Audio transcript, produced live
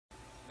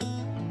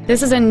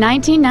This is a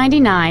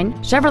 1999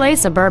 Chevrolet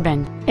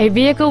Suburban, a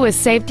vehicle with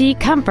safety,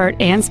 comfort,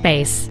 and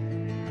space.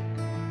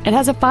 It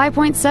has a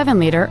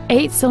 5.7-liter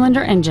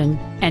 8-cylinder engine,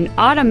 an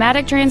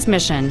automatic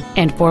transmission,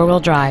 and 4-wheel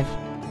drive.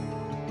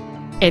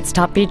 Its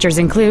top features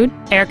include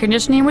air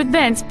conditioning with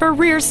vents for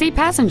rear seat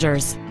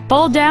passengers,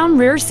 fold-down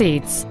rear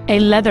seats, a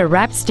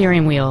leather-wrapped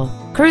steering wheel,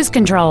 cruise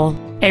control,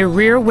 a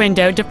rear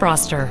window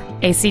defroster,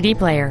 a CD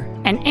player,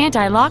 an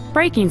anti-lock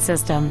braking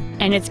system,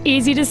 and it's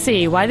easy to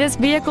see why this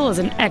vehicle is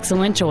an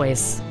excellent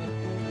choice.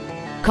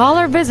 Call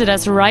or visit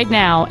us right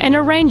now and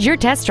arrange your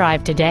test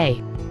drive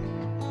today.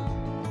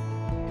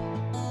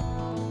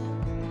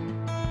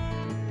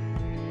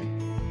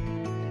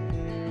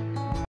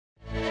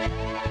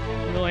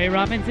 Roy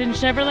Robinson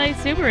Chevrolet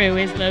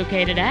Subaru is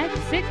located at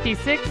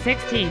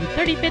 6616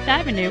 35th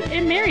Avenue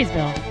in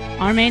Marysville.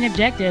 Our main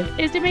objective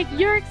is to make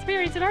your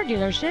experience at our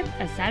dealership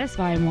a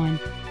satisfying one,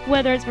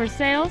 whether it's for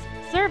sales,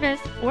 service,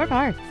 or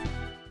parts.